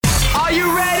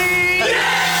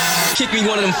Kick me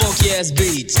one of them funky ass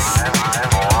beats.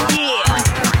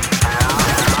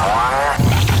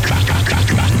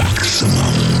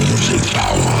 Maximum music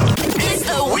power. It's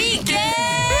the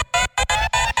weekend!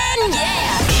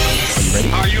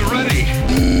 Yeah! Are you ready?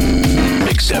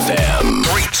 Mix FM.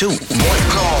 3, 2, 1,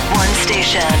 go. One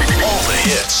station. All the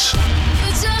hits.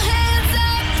 Put your hands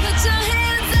up, put your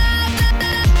hands up.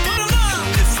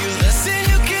 If you listen,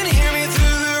 you can hear me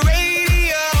through the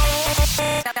radio.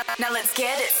 Now let's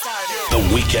get it started. The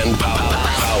Weekend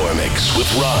Power Mix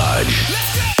with Raj.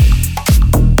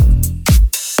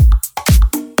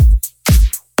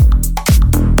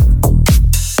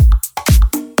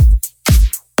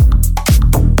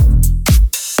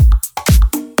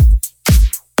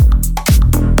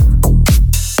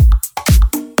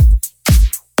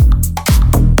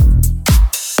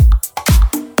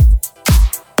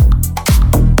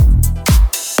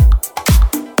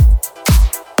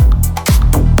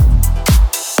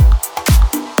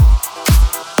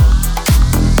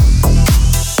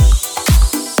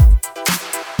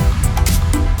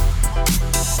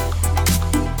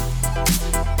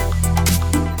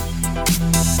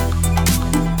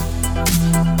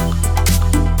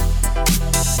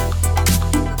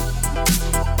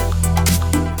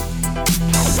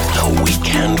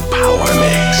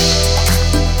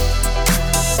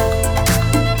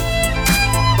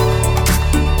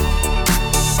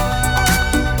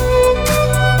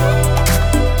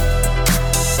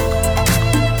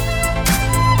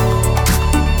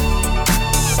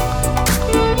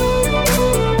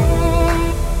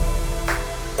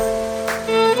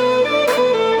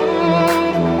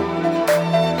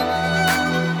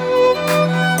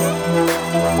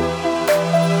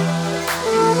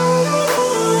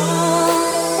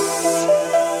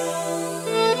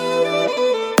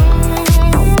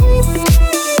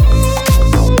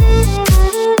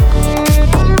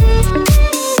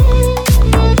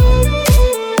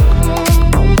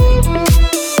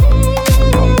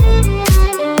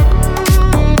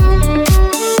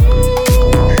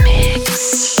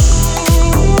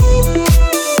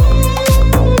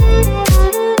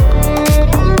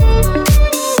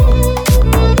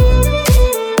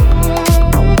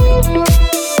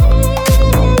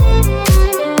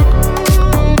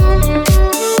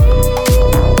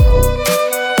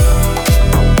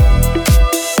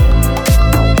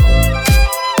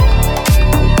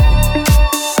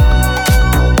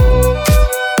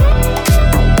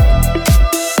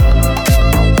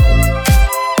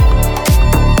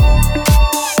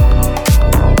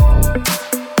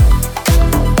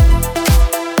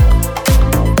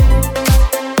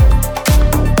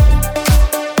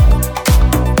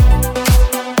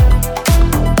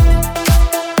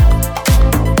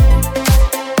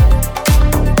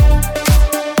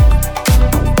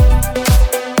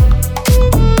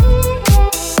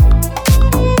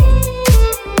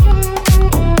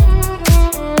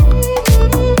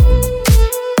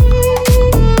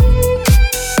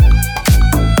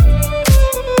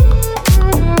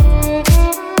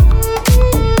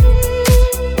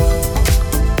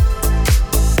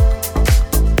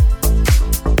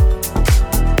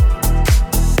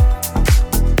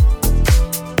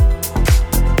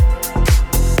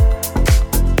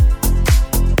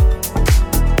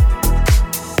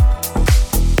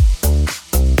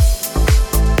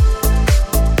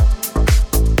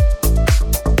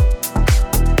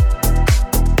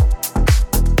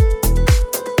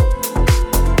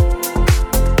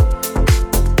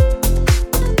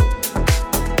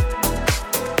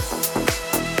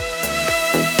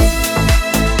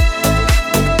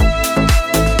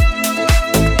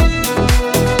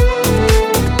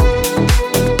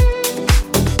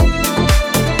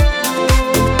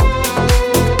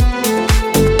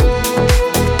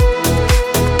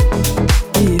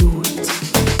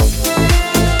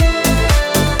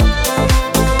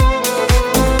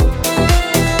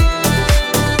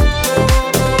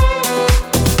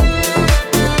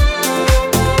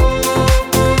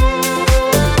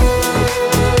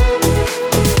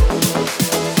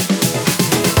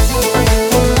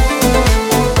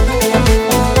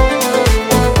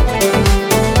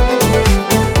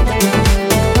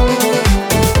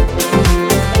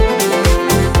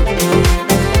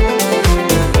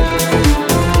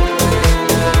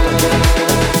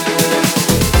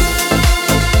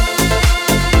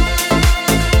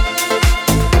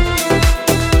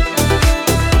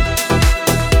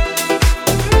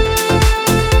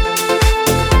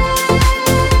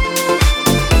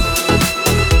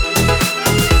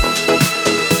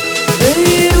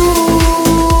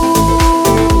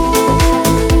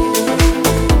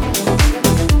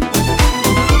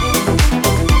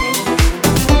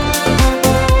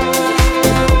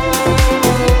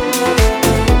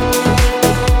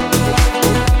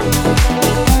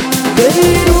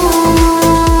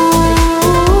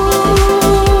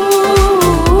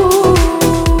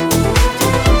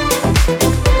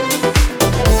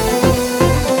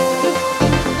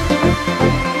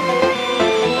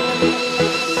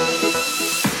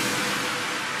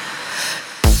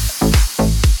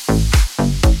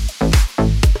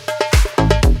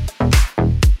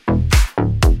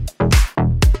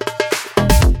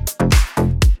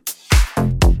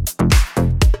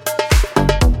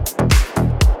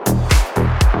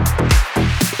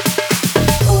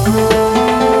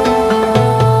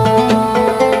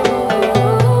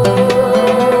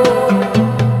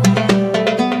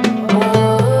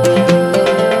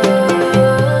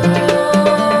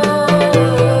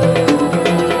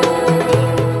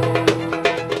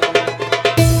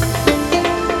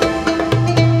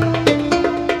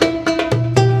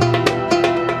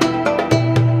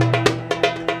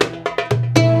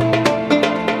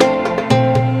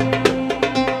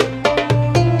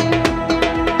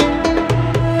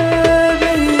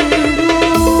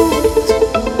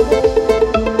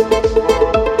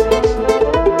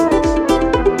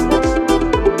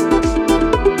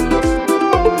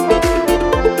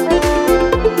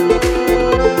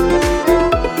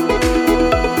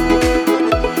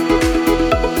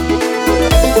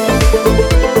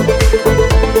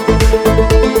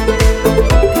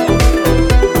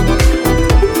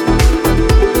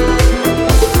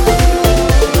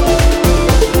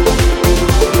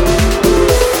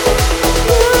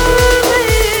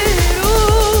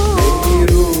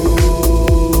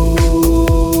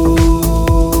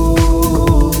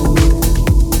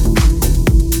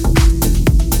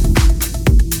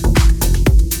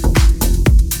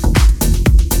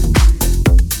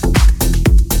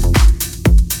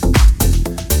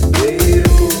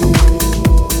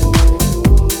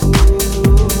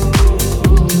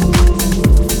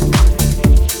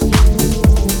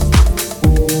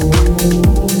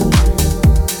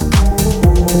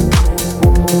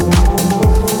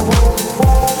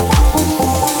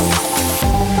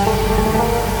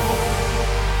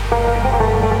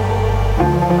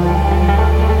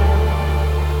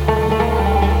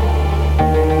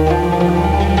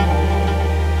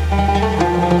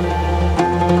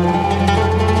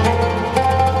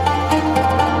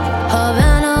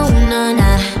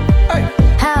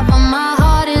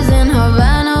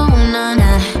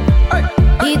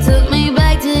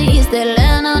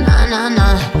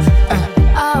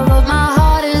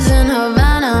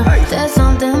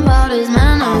 something about his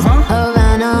manners.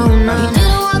 Havana, he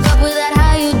didn't walk up with that,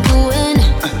 how you doing?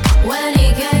 When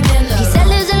he came in, he said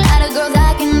there's a lot of girls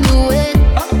I can do it,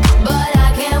 but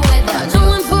I can't wait. I'll do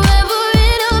it forever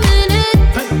in a minute.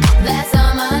 That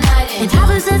summer night, and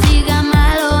Papa says he got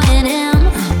Milo in him.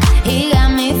 He got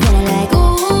me feeling like ooh.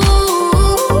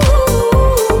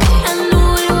 I knew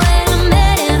it when I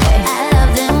met him. I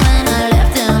loved him when I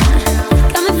left him.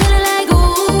 Got me feeling like ooh.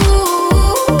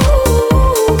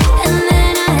 And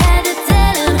then I had to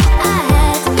tell him I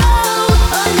had to go.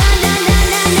 Oh na na na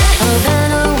na na.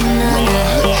 Havana, ooh na na.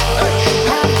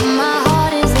 Half of my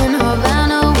heart is in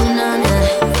Havana, ooh na na.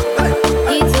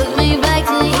 He took me back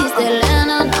to East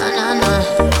Atlanta, na na na.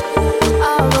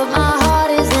 All of my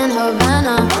heart is in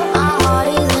Havana. My heart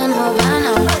is in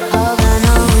Havana,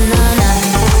 Havana, ooh na na.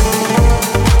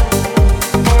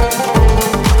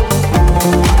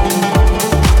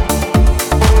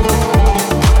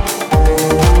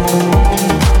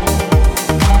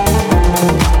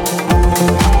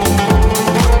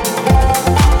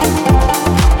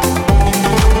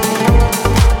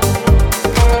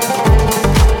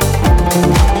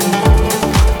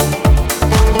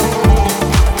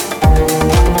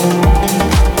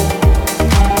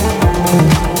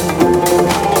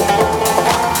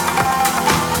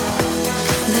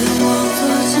 The world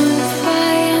was on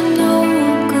fire, no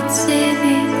one could save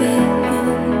me, baby.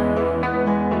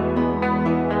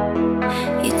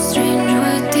 It's strange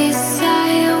what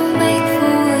desire will make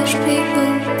foolish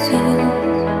people do.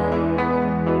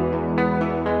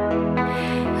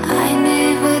 I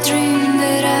never dreamed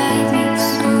that I'd meet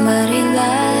somebody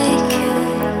like you,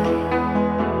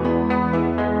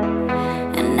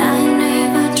 and I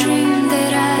never dreamed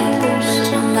that I'd lose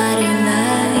somebody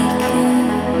like you.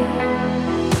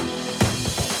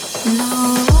 No,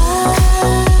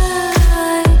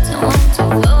 I don't want to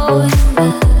go in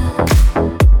bed.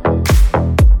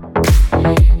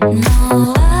 No,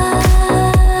 I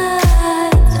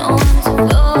don't want to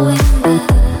go in bed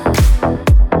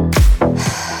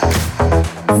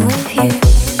with you.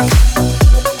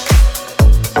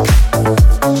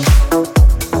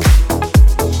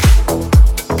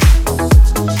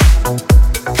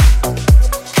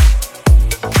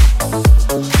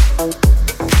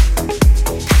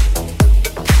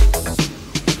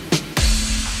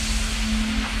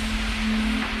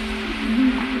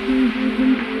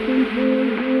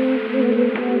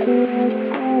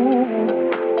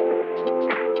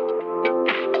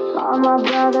 All my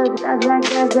brothers got like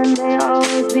us and they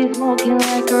always be smoking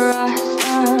like a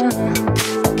rasta.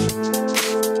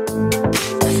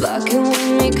 Fucking with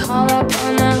me, call up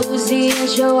on a Uzi and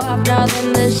show up, now then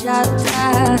the shot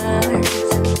dies.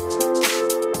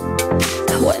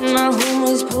 When my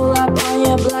homies pull up on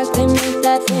your block, they make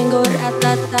that thing go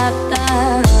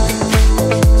rat-tat-tat-tat.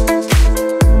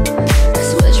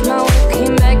 Switch my whip,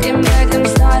 came back and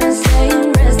started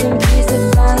saying rest in peace,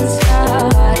 advanced star.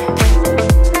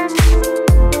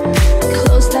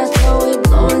 Close that door, we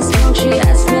blowing smoke. She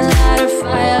asked me light a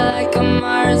fire like a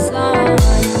marathon.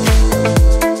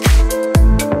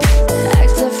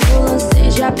 Act a fool on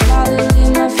stage, I probably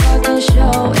leave my fucking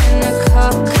show in a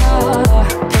cop car.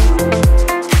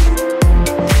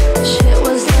 Shit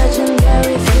was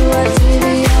legendary, threw our TV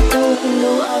out the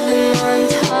window of the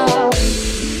montage.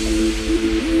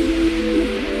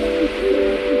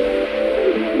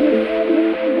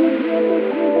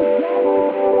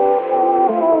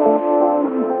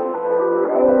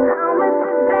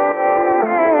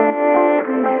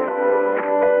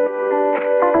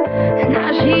 Now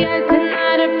she acting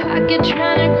out of pocket,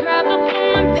 tryna grab up on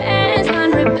my pants.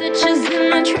 100 bitches in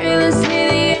my trailer say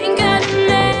they ain't got a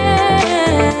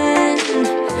man,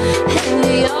 and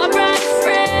we all brought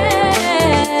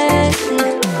friends.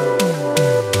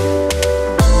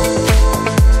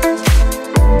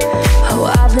 Oh,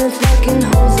 I've been fucking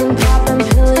hoes and popping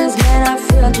pills, man, I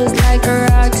feel just like a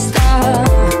rock star.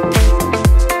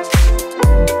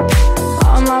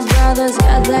 All my brothers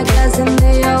got that gas and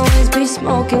they always be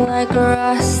smoking like a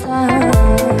rasta.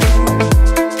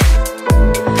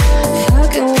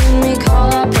 Fucking with me,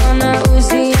 call up on a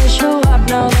Uzi and show up,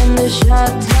 now then the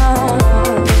shot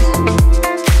downs.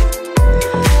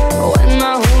 When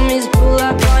my homies pull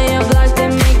up on your block, they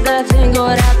make that thing go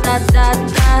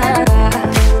rat-tat-tat-tat.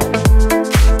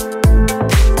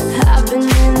 I've been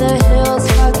in the hills,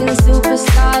 fucking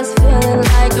superstars, feeling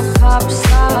like a pop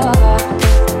star.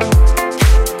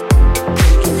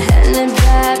 Handling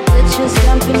bad bitches,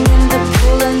 jumping in the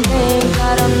pool and they ain't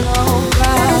got a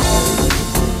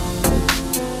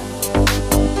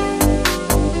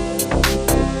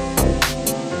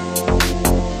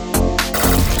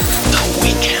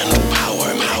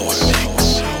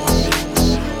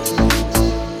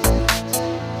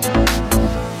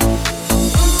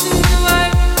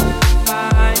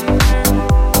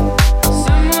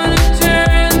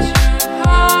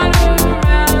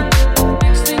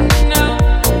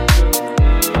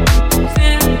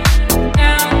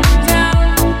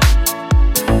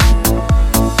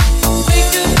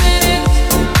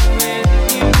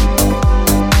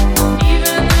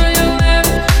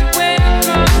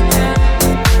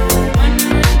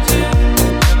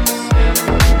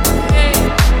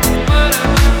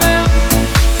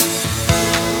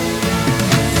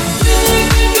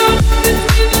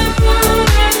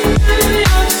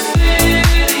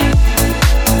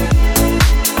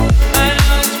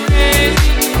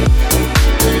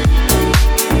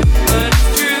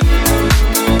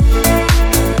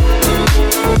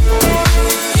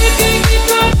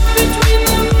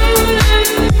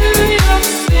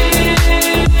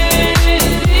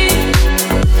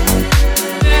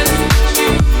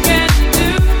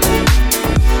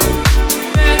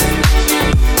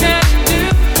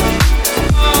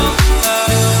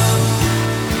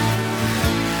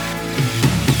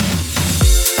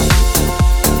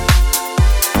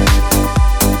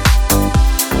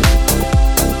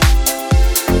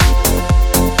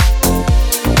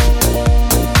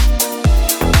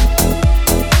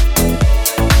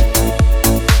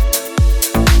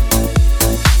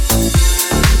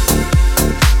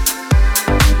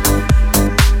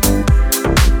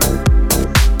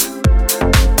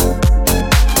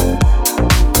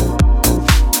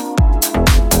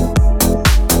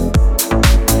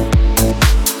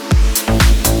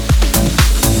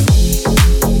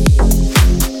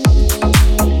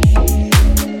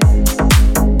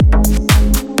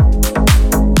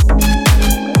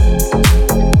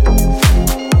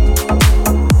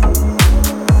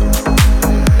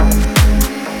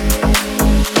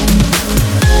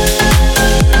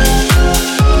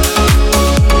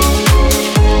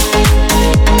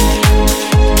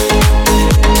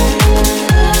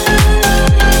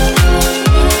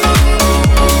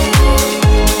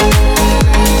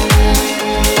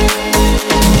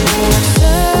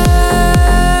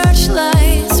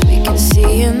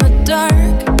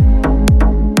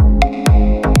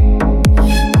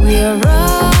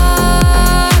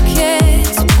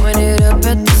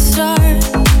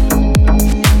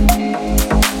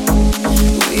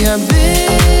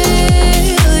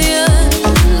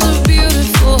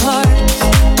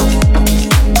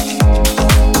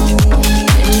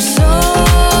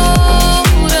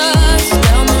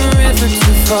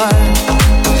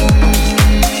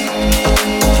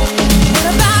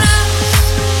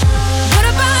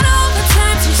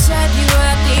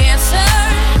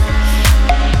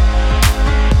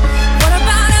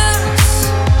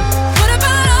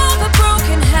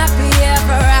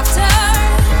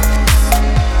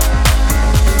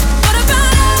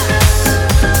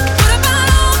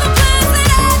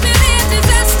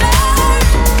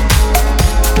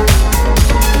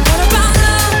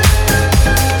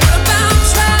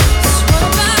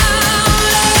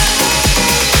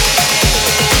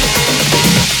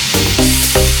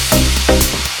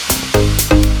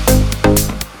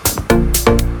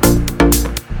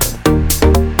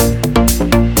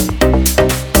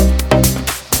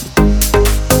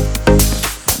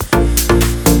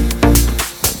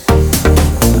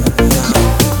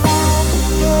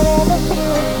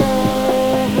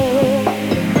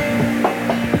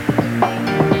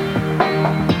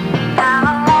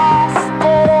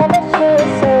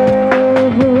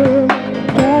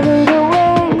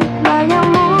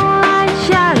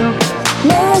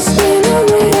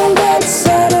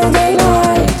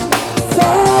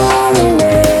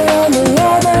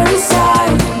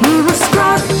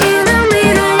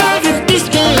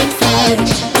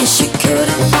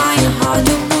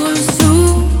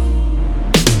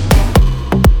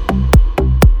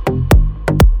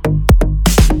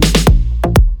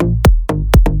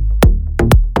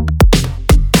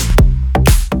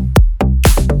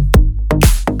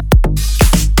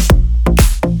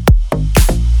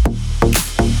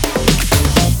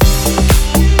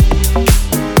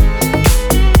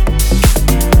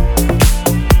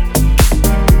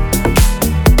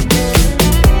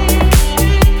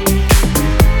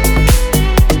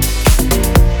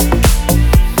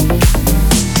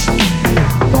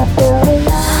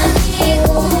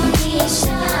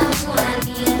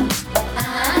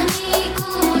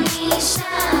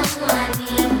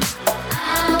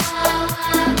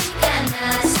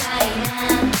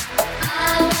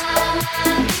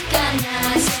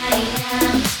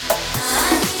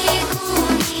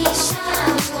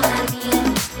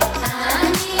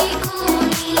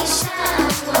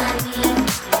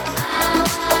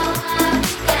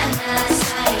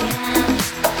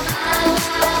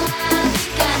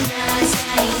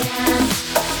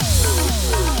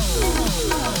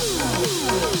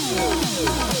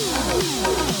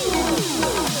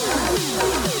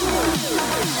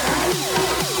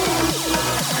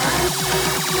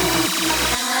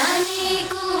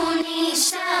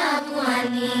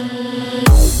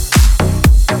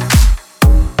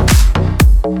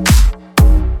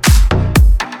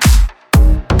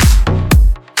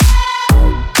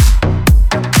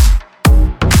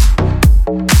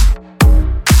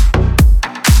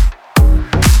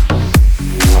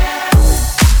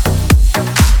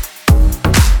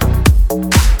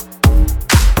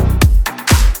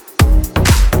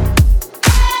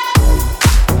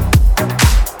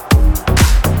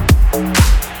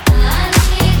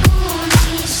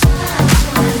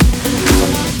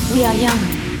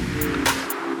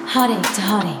Heartache to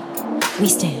heartache, we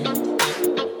stand.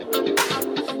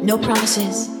 No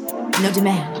promises, no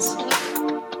demands.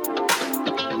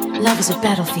 Love is a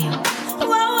battlefield.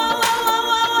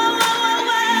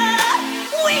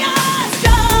 We are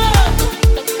strong.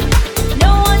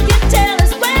 No one can tell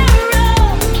us where we're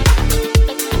wrong.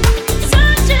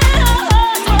 Searching our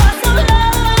hearts for some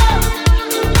love.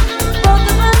 Both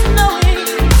of us knowing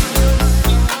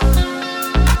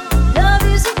love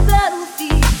is a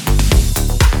battlefield.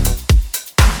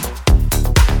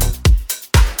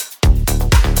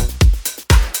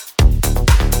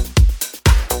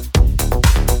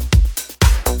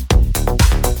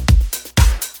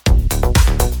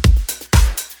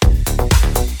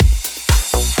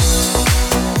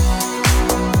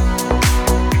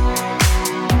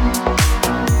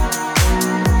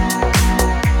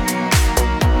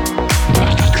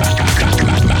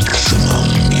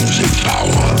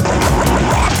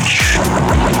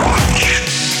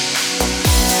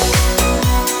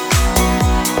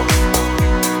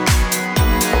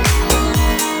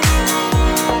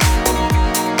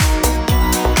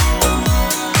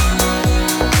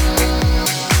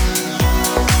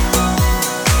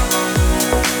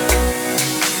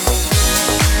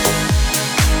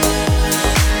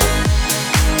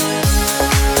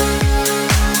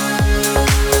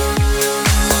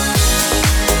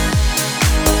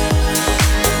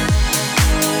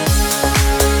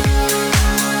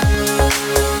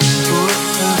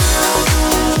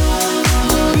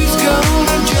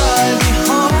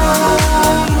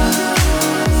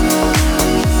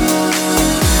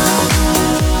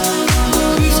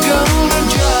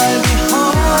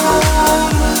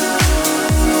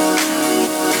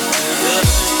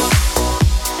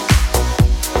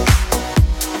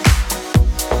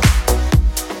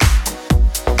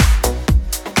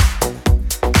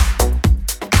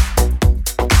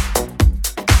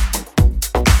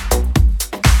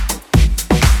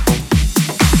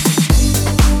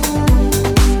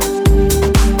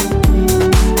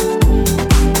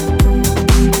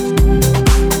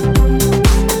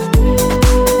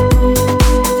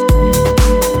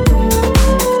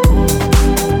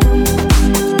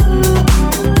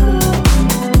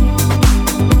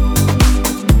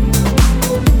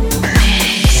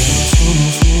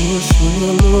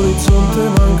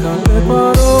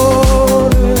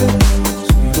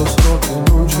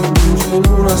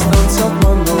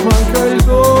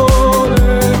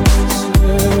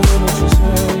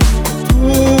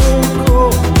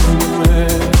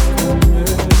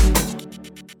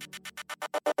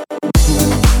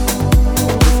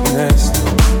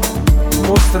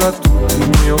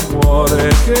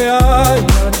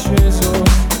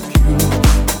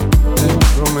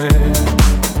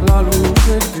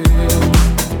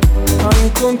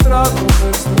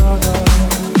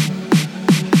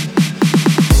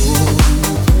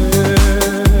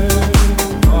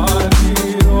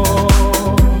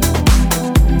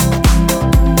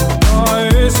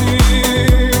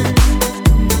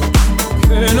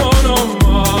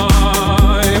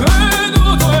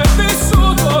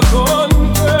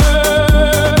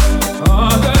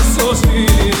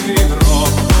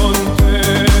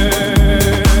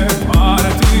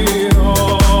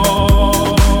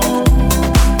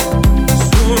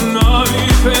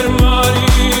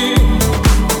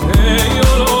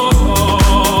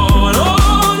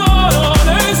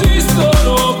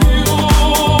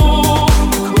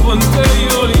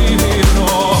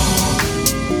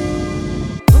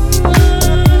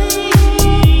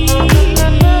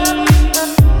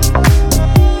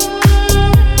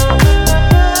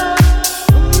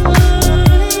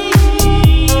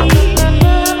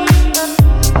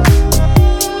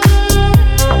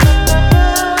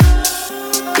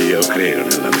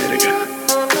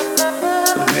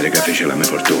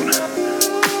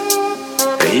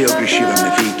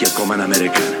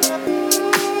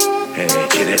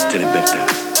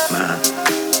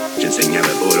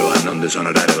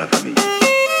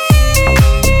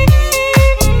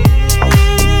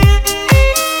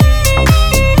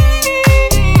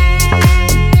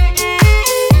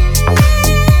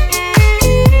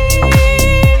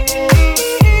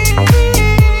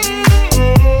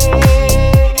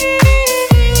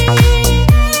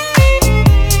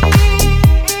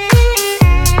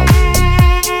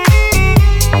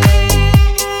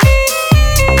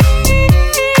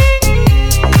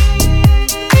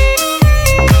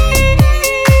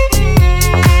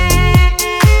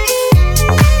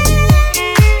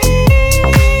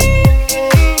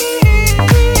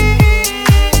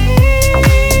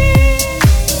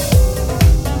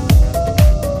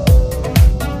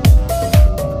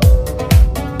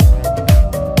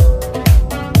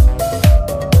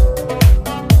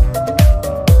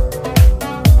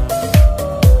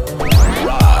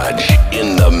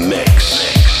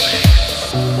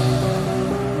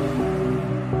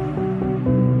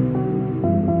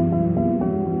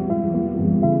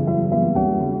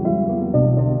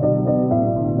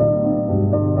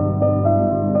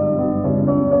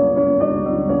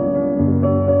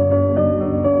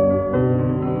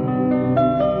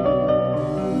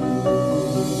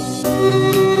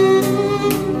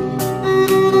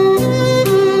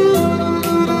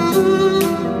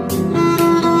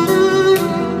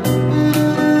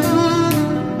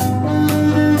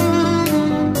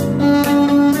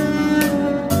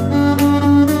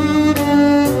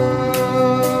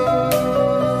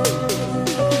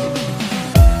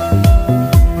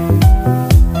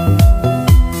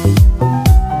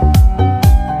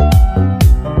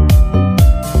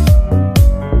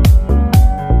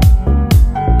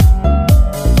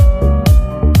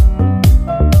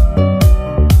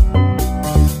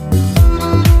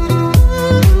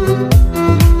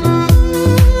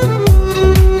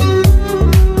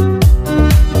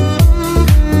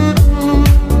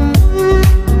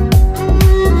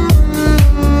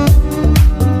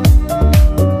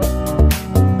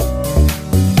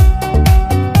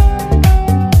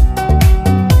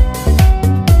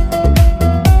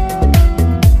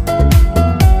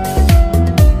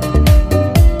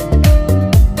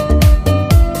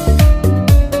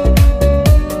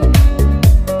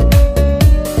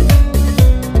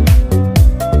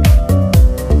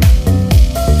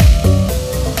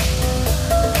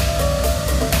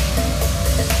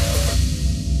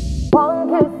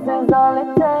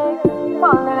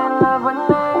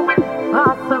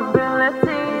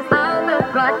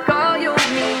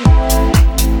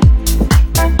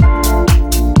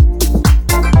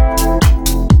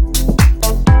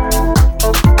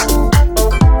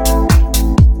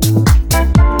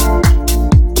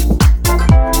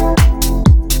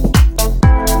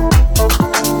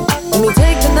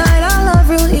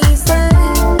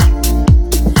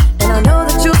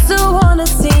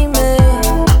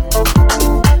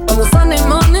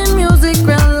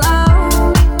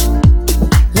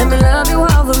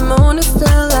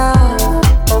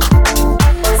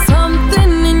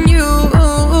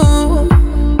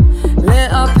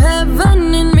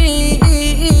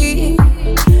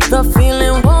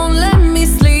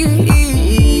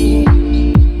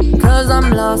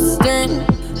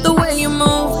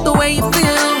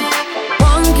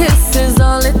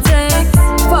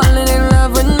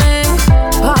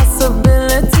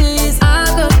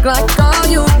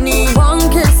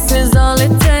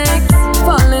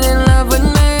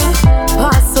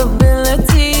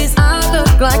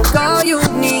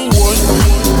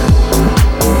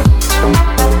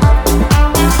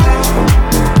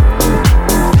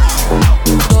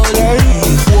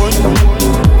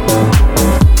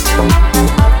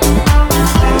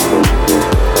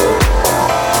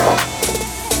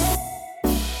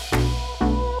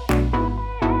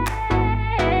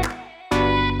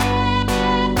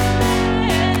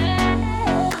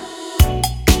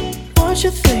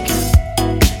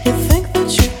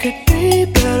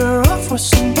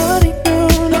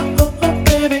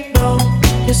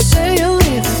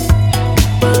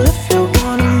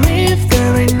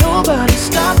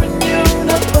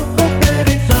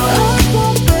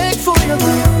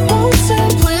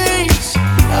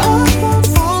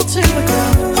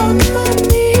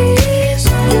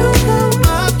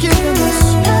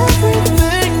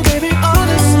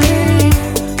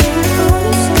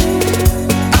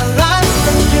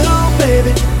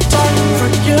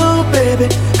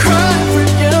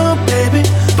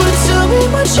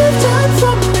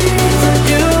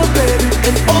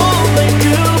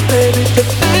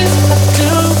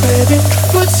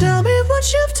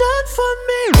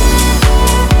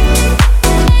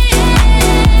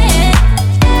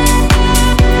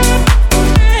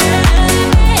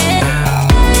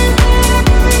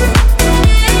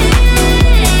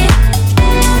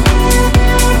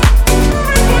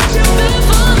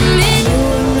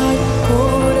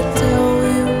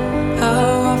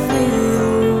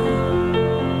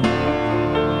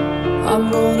 I'm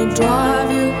gonna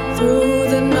drive you through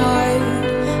the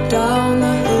night, down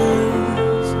the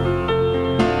hills.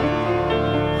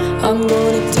 I'm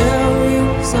gonna tell you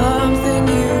something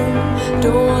you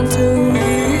don't want to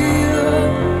hear.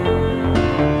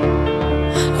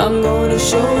 I'm gonna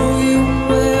show you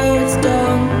where it's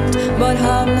done, but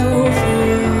have no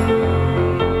fear.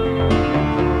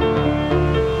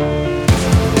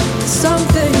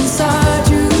 Something inside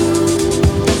you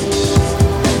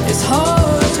is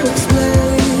hard to explain.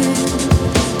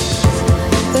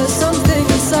 There's something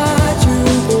inside you,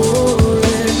 boy,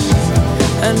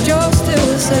 and you're still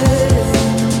the same.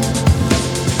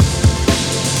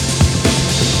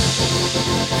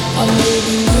 I'm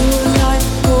leaving you tonight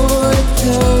for to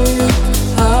tell you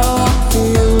how I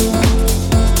feel.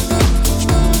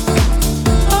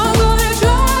 I'm gonna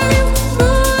drive you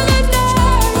through the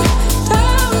night,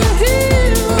 down the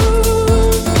hill.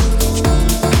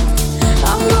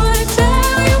 I'm gonna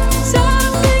tell you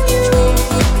something you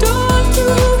don't want to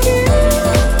hear.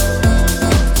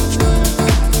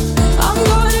 I'm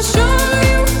gonna show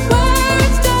you where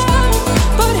it's done,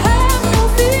 but have no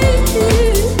fear.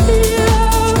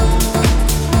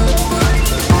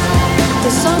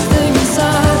 There's something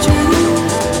inside you.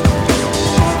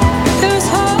 It's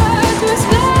hard to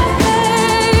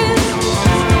explain.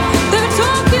 They're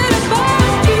talking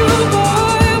about you,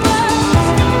 boy, but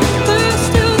they're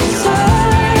still the same.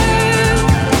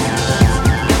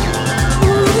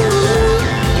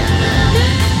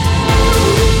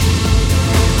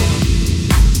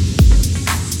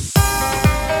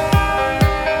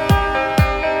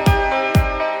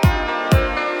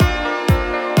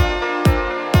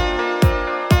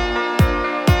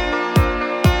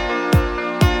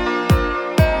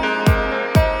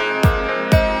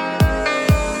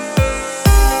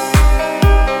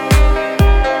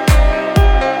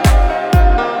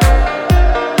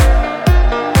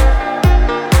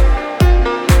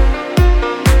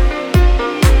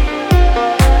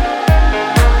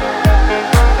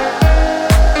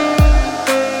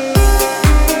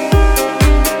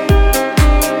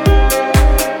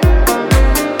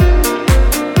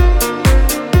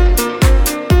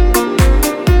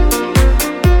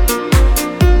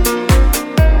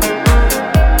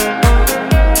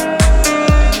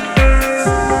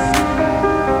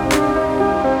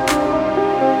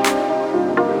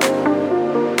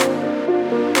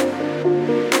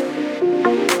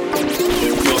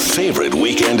 Your favorite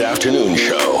weekend afternoon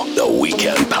show, The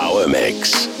Weekend Power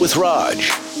Mix with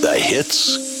Raj. The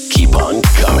hits keep on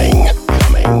coming,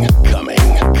 coming, coming,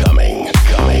 coming,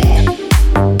 coming.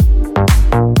 We'll be right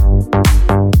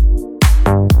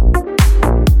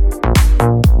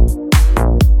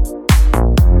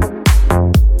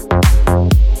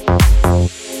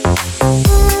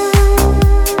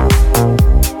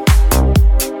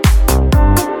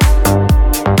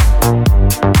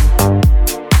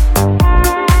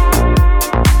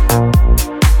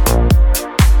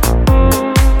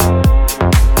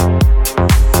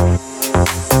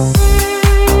back.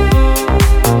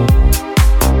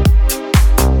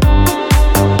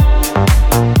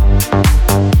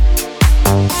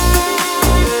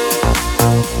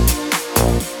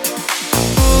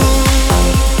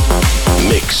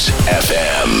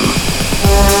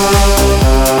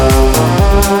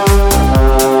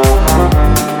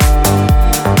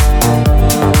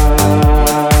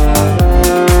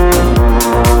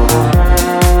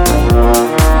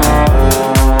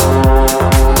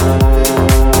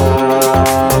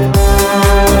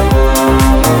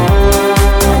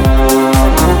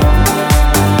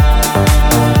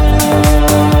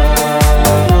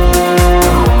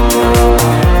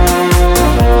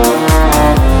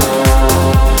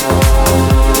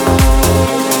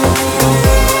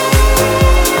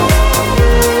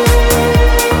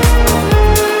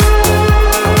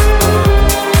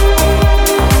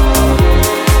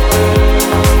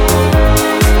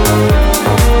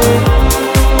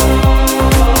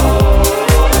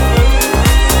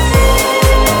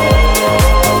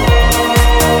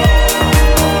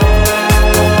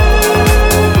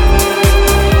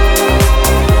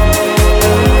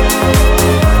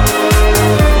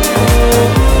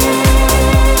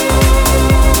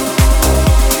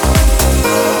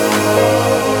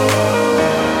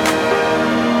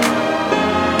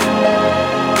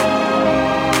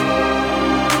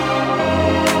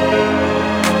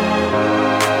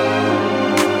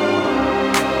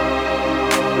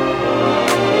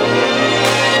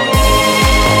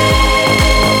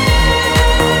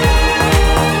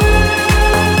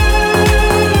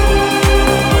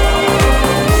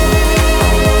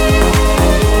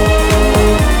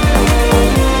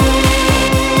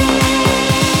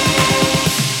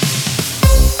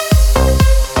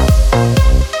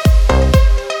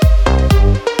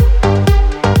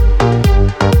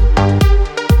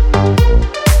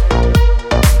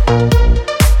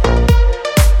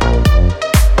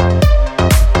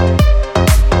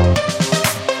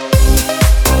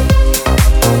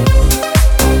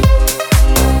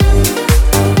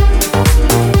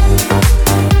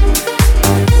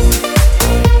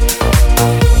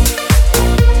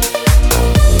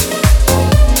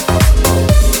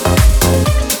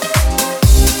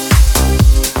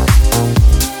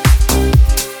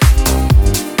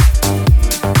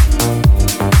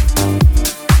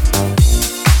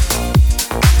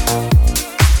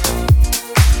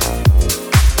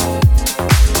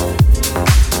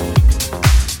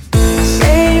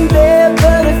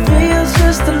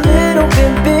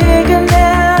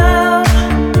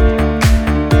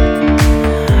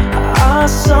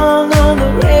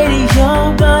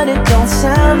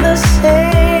 the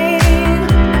same.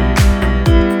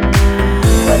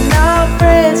 When our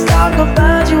friends talk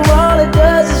about you, all it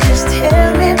does is just tear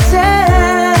me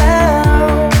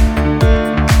down.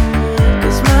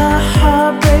 'Cause my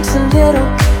heart breaks a little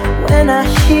when I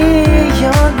hear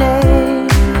your name.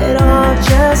 It all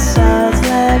just sounds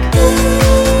like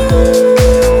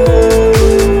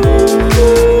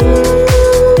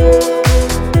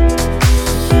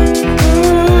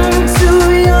too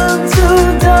young, too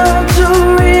dumb to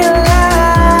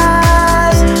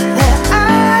realize that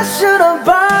I should have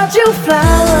bought you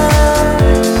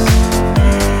flowers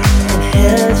and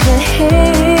held your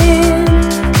hand.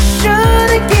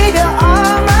 Should've gave you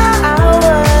all my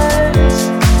hours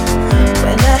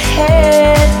when I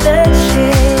had the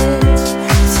chance.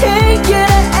 Take you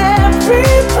to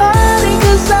every party,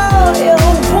 'cause all you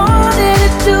wanted to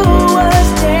do was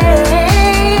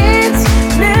dance.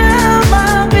 Now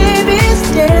my baby's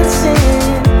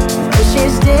dancing, but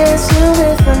she's dancing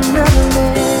with another man.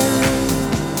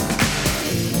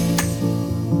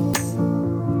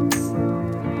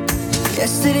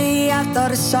 Yesterday I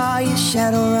thought I saw your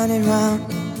shadow running round.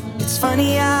 It's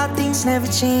funny how things never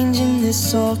change in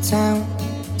this old town.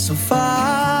 So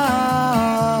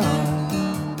far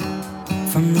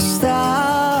from the stars.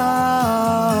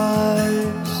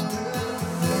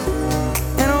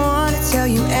 And I wanna tell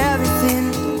you everything,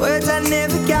 the words I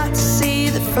never got to say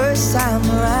the first time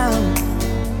around.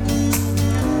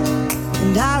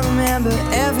 And I remember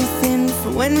everything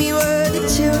from when we were the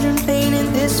children playing in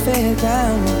this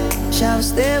fairground. Wish I was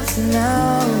there with you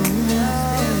now.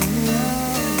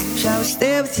 Wish I was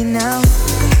there with you now.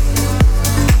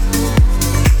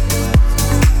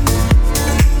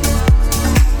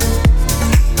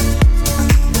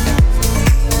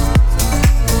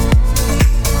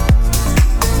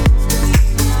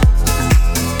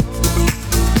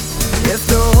 If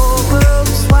the whole world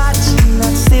was watching,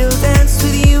 I'd still dance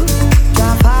with you.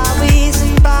 Drive highways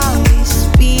and byways to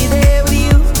be there with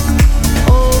you.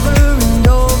 Over and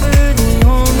over, the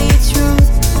only truth.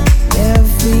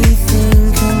 Everything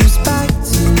comes back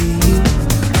to you.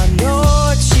 I know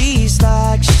what she's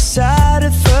like. She's out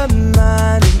of her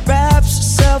mind and wraps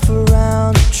herself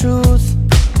around the truth.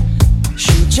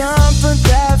 She'll jump on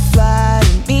that flight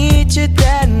and meet you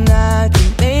that night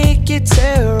and make you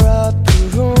tear up the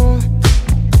room.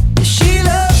 She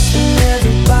loves when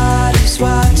everybody's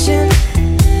watching.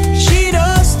 She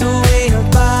knows the way her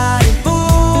body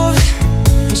moves.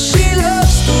 And she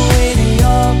loves the way they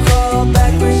all crawl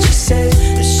back when she says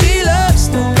that she loves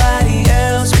nobody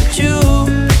else but you.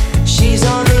 She's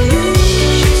on the loose.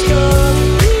 She's coming.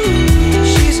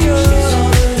 She's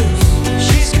coming.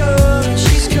 She's coming.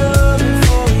 She's coming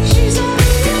for you. She's on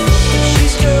the loose.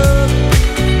 She's coming.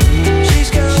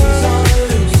 She's coming.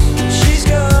 She's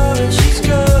coming. She's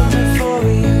coming for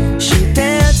you. She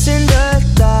dance in the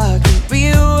dark, a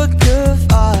real work of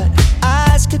art.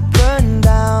 Eyes could burn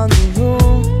down the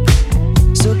room.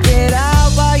 So get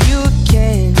out while you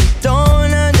can. You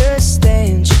don't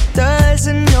understand. She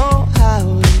doesn't know how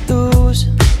to lose.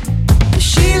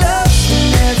 She loves when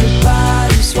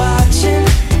everybody's watching.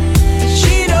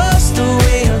 She knows the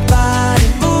way her body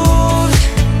moves.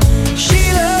 She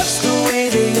loves the way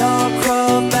they all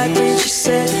crawl back when she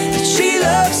said that she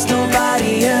loves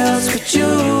nobody else but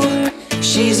you.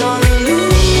 She's on the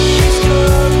loose. She's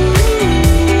coming.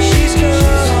 She's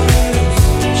coming.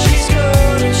 She's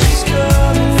coming. She's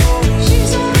coming for you.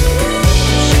 She's on the loose.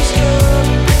 She's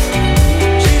coming.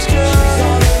 She's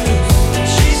coming.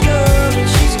 She's coming.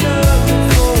 She's coming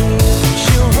for you.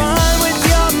 She'll run with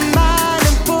your mind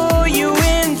and pull you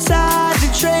inside to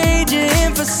trade you in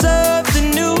for something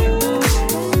new.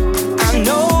 I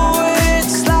know what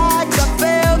it's like. I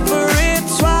fell for it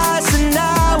twice, and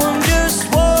now I'm just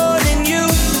warning you.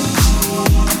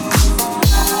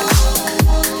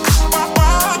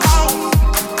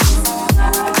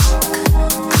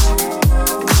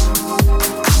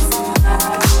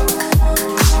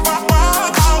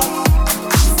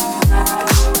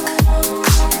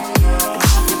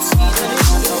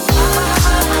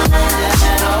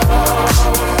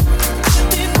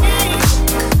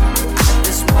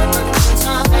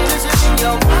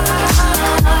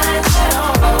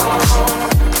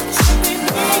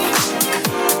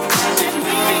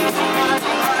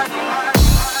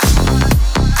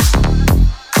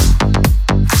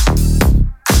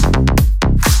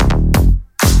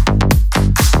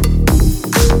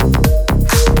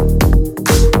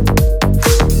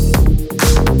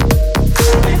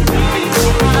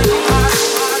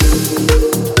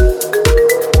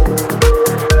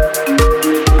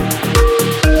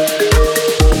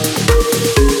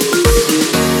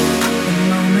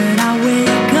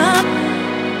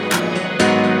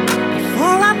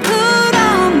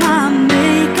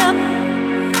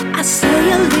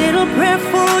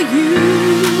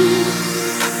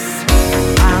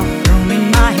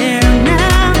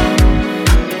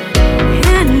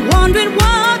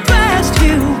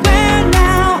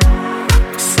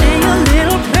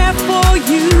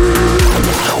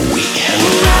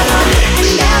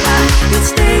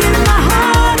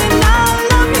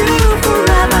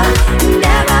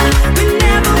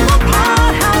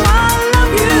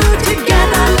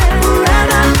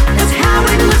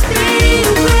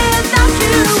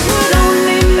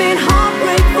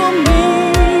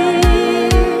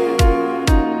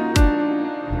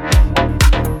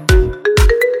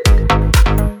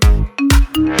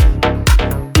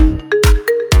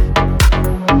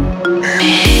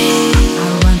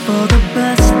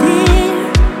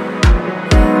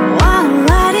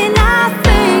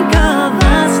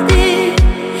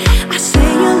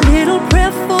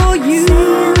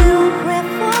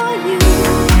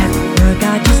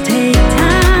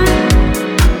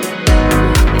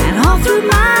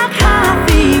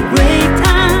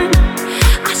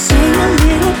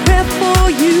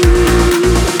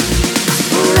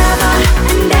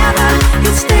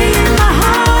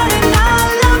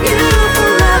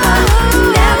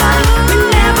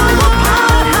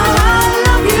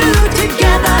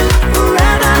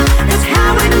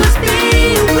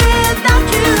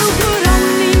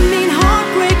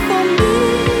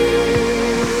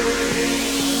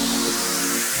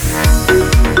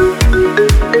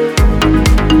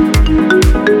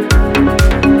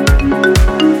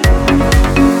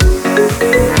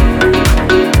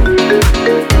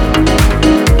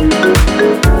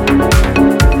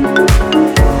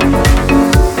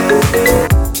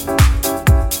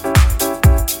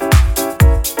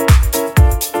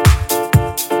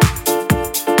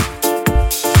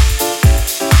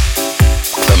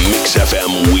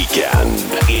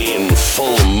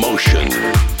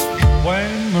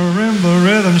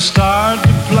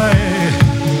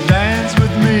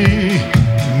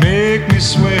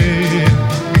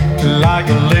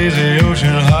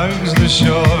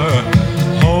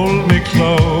 Hold me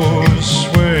close,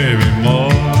 sway me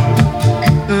more.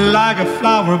 Like a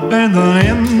flower bending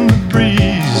in the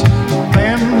breeze.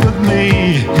 Bend with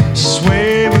me,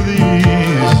 sway with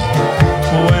ease.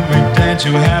 When we dance,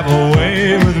 you have a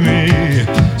way with me.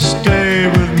 Stay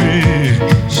with me,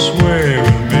 sway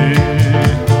with me.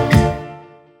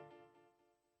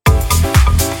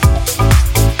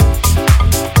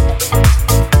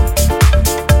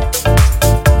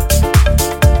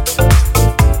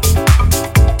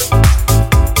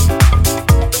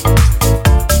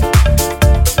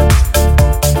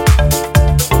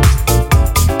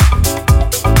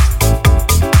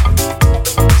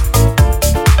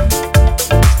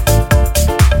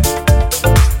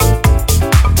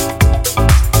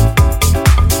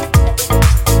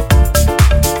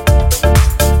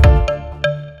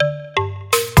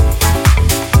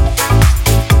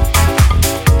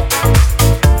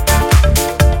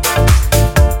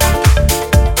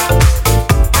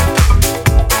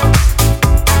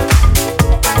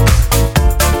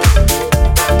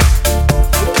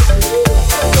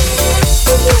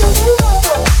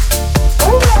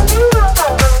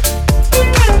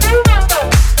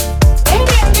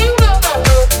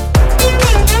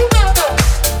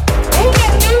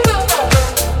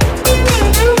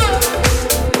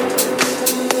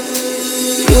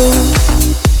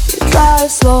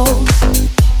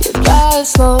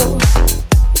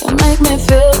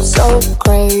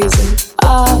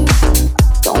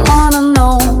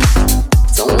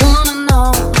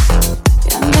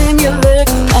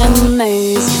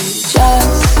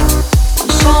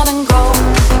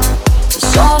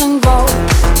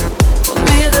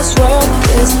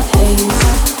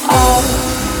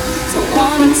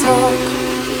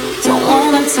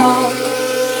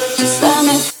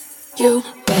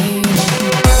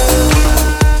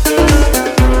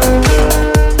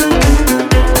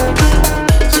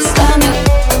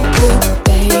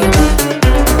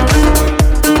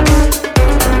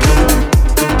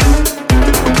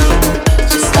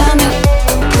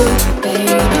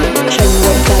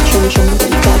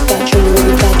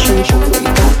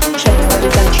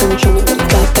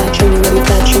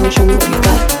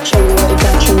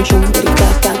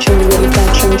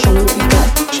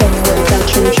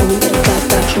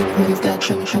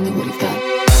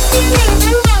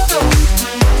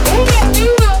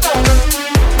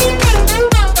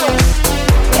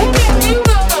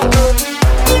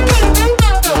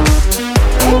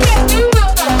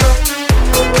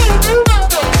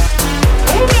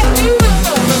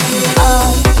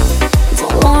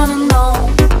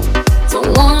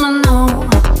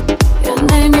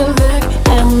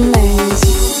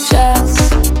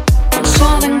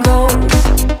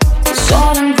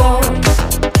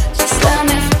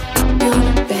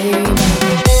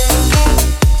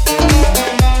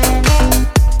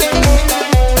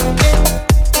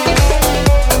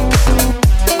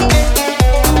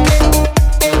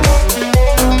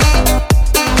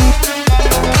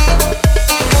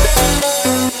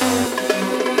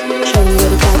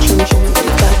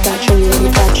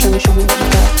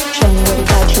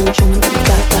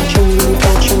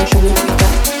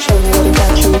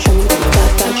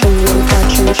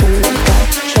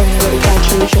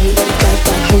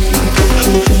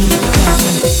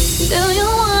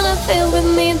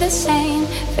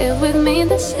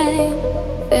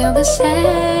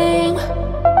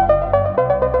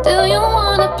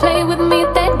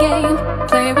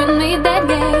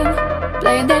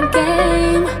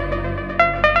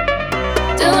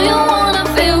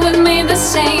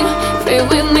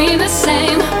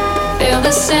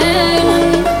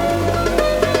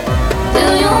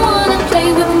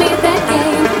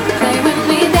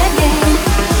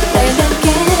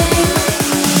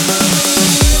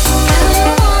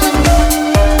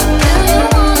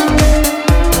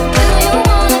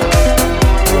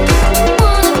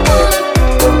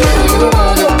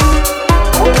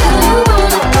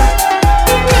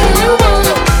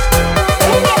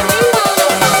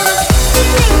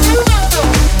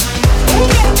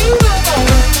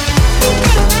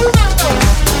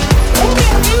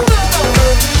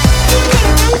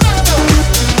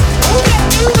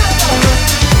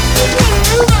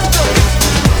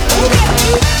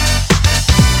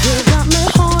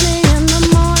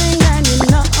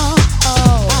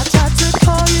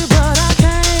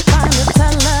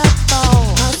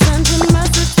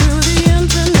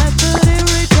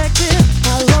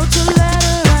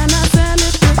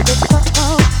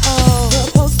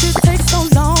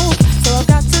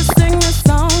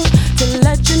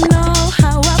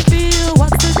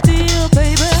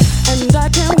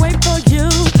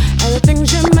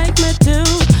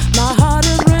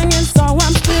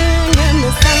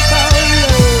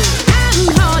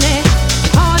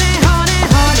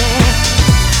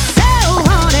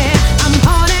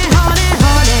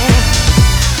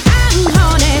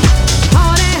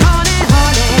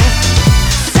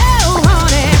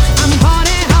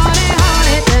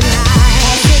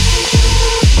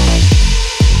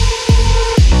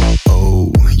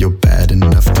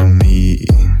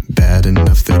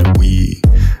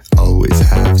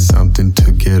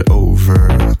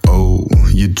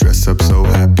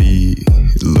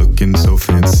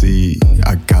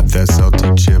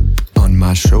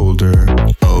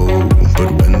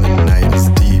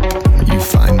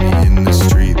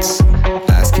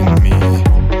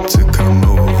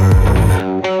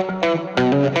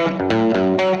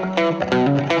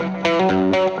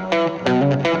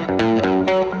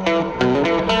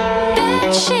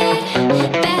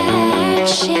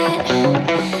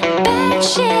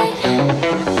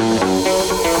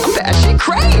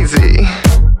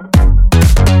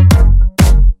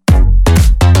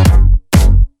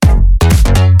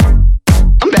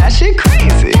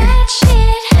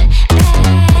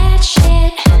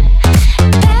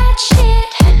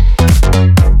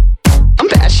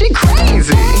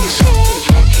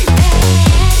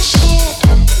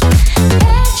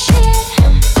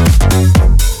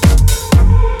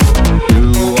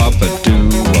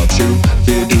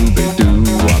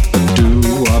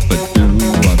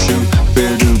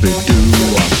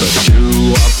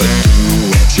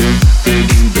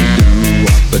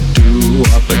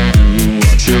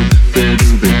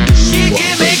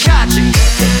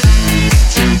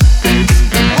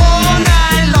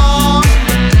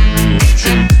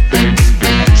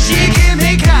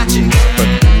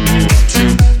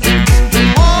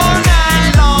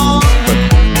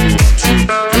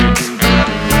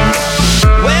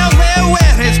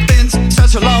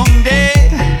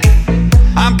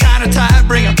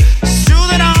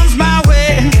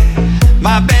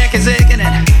 My back is aching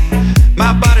and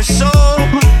my body's sore.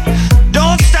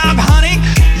 Don't stop, honey.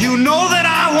 You know that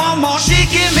I want more. She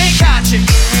give me gotcha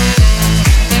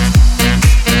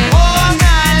all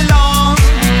night long.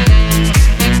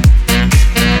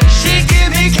 She give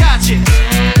me gotcha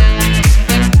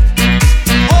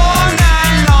all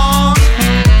night long.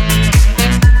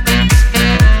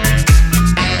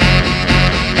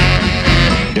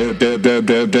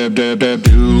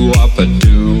 Do up a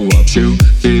do up shoot,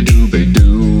 be do be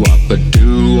do up a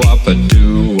do up a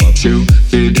do up shoot,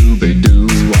 be do be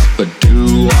do up a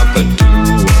do up a do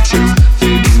up shoot,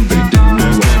 be do be do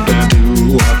up a do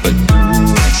up a do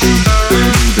up shoot, be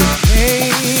do be.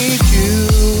 Hate you,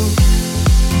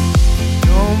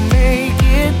 don't make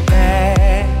it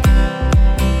bad.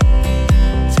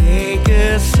 Take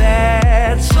a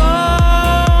sad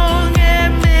song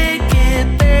and make it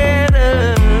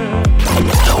better.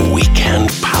 The Weekend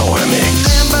Power Mix.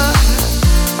 Remember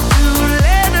to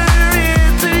let her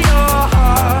into your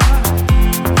heart.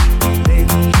 Then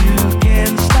you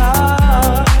can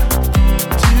start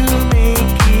to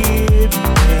make it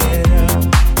better.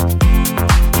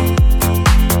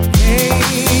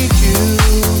 Hate you,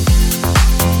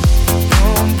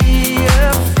 don't be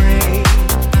afraid.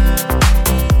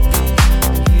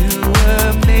 You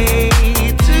were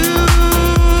made to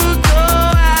go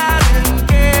out and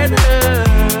get her.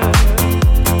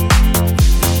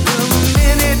 The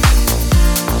minute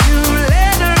you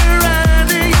let her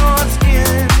under your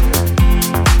skin,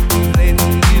 then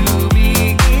you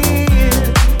begin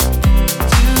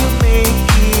to make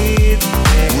it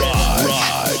better.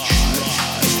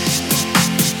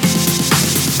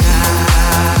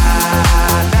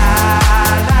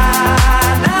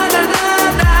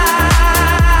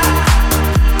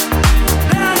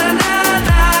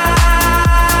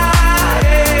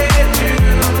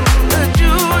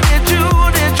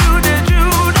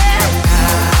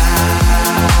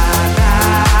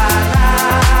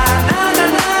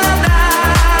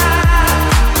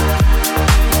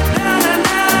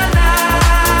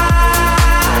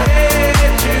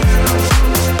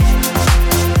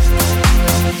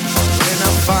 When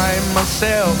I find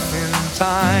myself in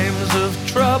times of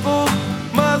trouble,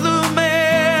 Mother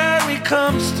Mary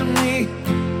comes to me,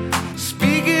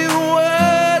 speaking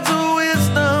words of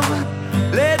wisdom,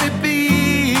 let it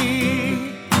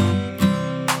be.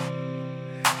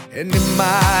 And in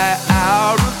my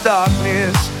hour of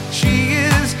darkness, she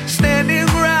is standing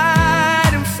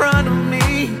right in front of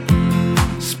me,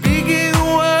 speaking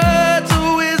words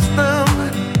of wisdom,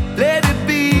 let it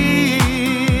be.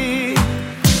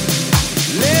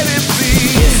 Let it be.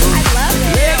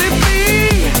 Let it be.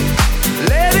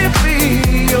 Let it be.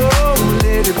 Oh,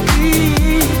 let it be.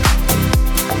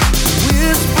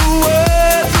 Whisper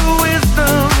words of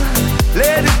wisdom.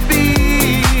 Let it be.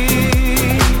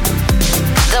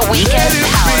 The Weekend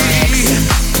Power Mix.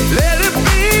 Let it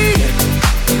be.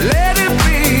 Let it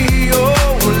be.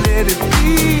 Oh, let it be.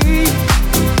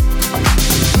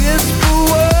 Whisper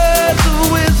words of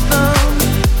wisdom.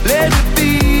 Let it be.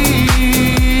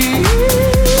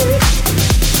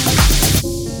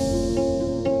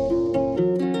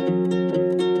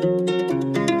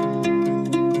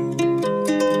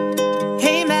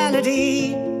 Hey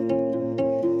melody,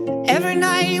 every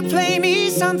night you play me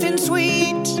something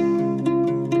sweet,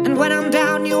 and when I'm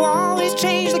down you always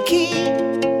change the key.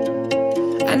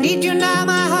 I need you now,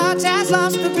 my heart has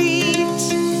lost the beat,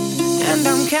 and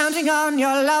I'm counting on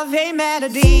your love. Hey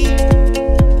melody,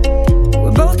 we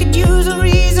both could use a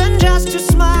reason just to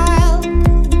smile,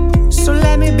 so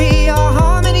let me be your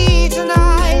harmony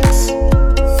tonight.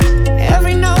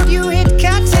 Every note you hit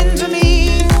cuts into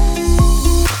me,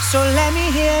 so let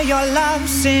me hear your love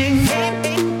sing.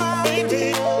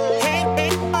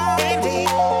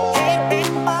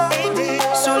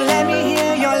 So let me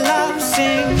hear your love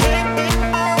sing.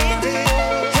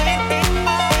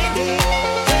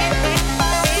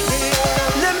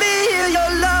 Let me hear your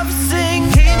love sing.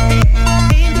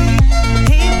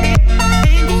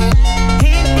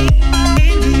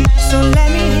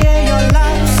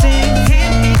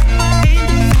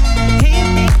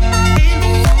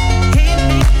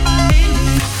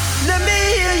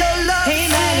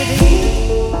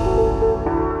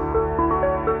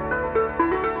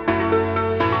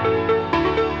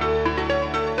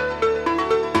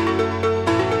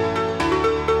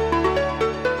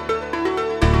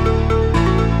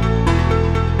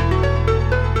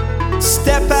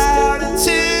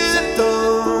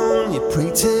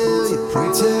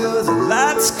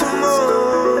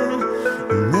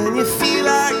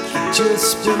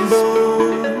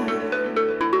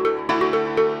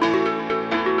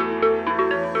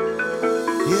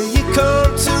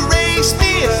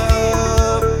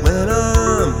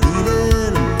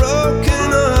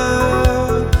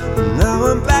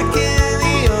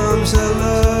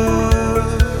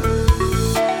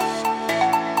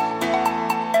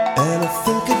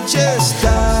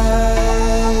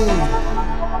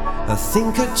 I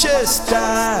think I just died.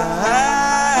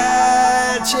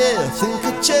 Yeah, I think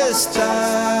I just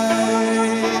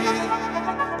died.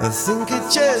 I think I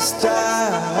just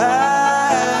died.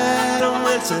 I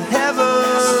went to heaven.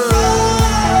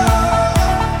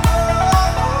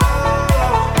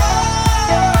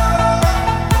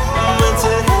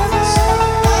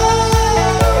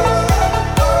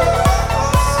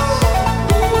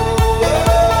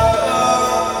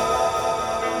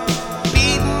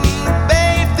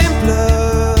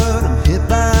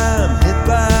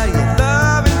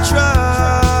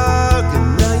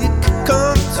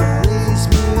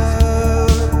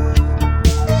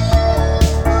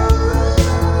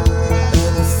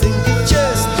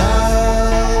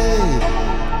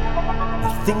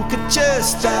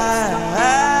 Just died,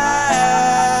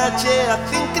 yeah, I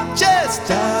think I just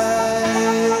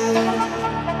died.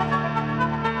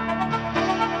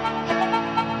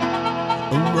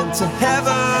 I went to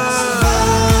heaven.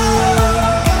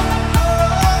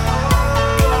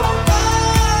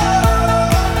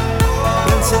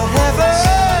 Went to heaven.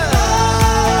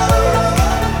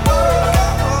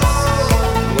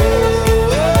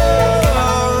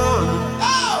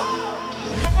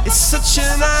 It's such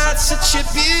a night, such a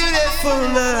beautiful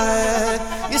night.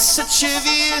 It's such a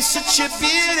view, such a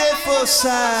beautiful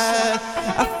sight.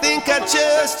 I think I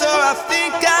just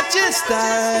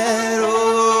died.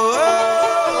 Oh,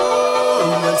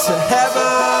 went to heaven.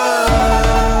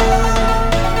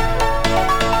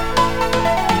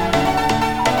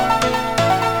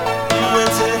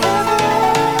 Went to heaven.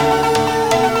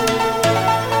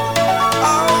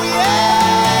 Oh yeah.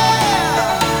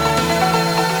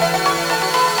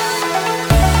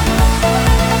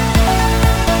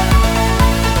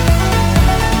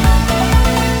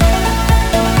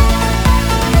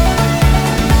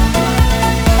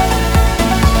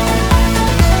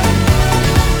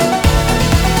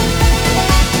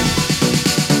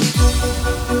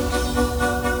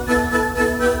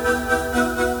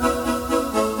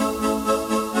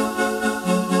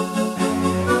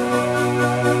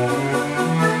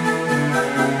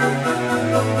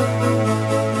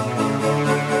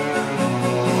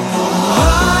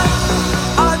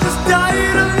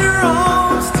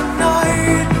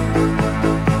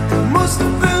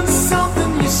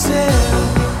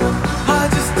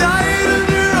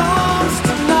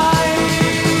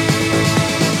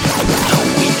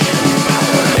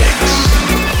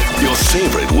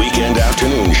 Favorite weekend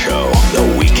afternoon show, The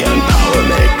Weekend Power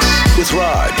Mix with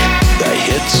Raj. The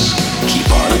hits keep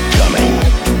on coming.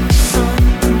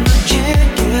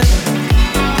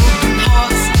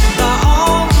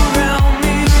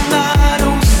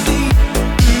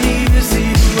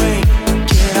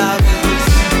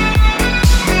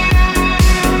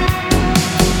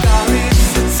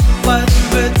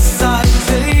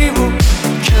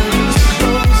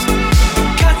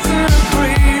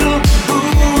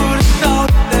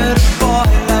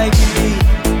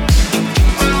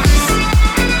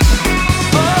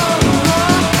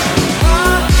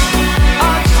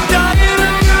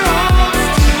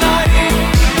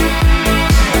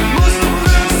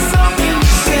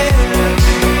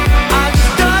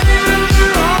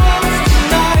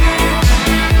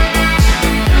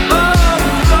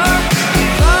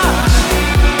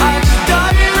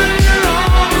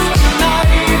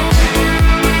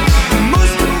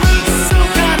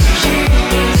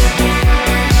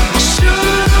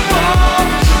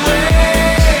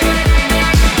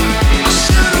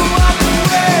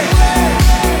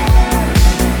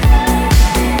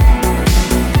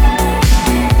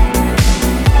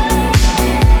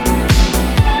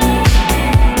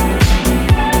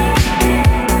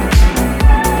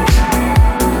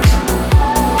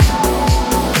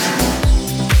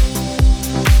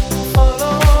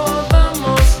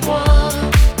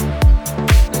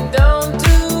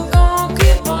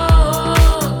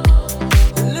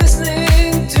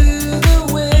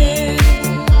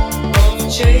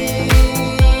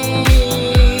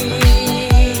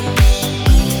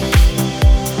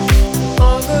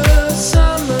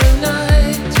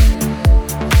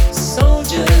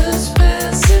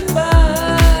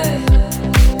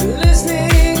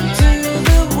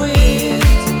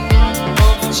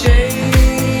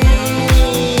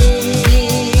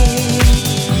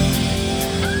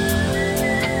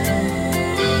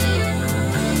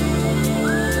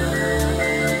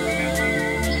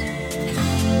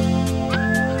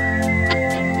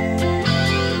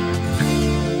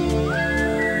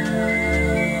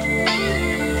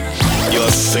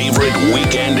 Favorite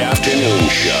weekend afternoon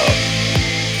show.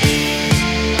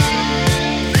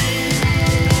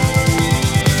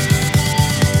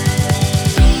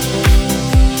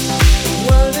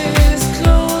 World is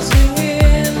closing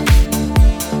in.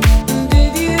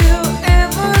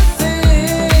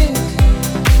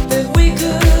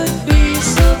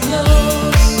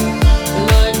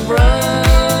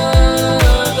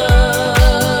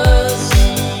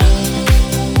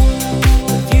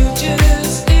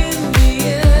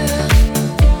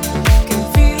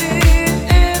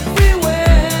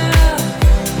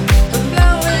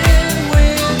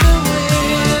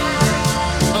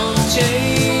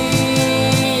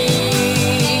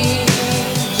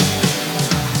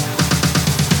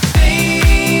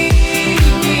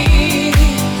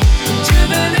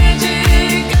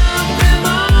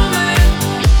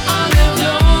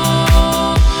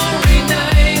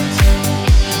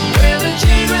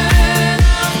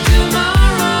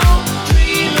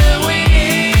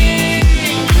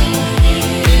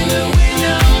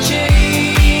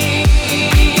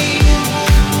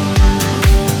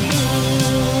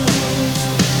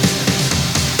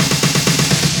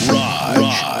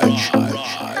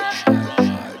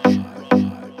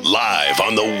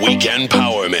 Weekend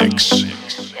Power Mix.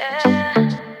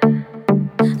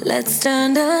 Let's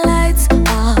turn the lights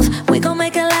off. We gon'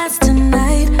 make it last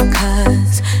tonight.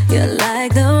 'Cause you're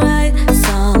like the right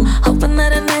song, hoping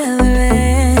that it never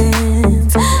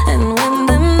ends. And when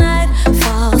the night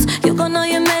falls, you gon' know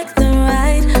you make the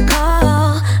right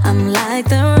call. I'm like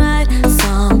the right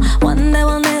song, one that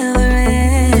will never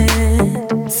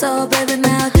end. So baby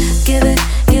now, give it,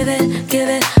 give it, give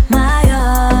it my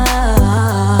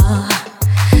all.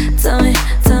 Tell me,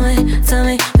 tell me, tell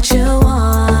me what you want.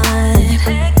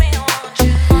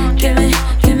 Give me,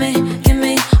 give me, give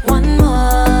me one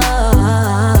more.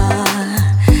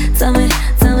 Tell me,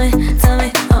 tell me, tell me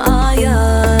I'm all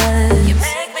yours. You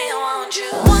make me want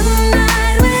you. One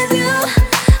night with you,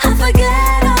 I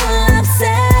forget all I've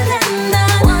said and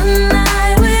done. One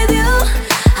night with you,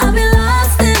 I'll be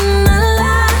lost in the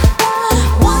light.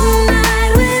 One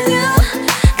night with you,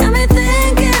 got me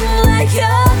thinking like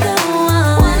you're the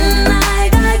one. One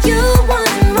night got you,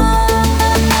 one more.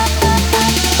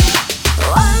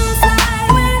 One flight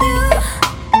with you.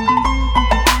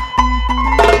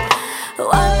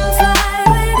 One flight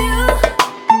with you. One flight with you.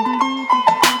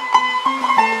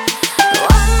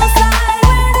 One flight.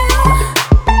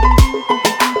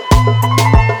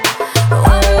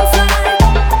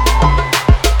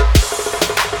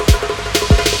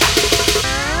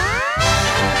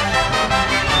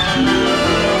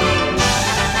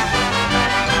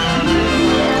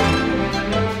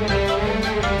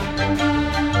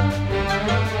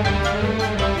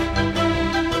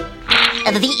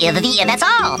 That's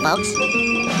all, folks.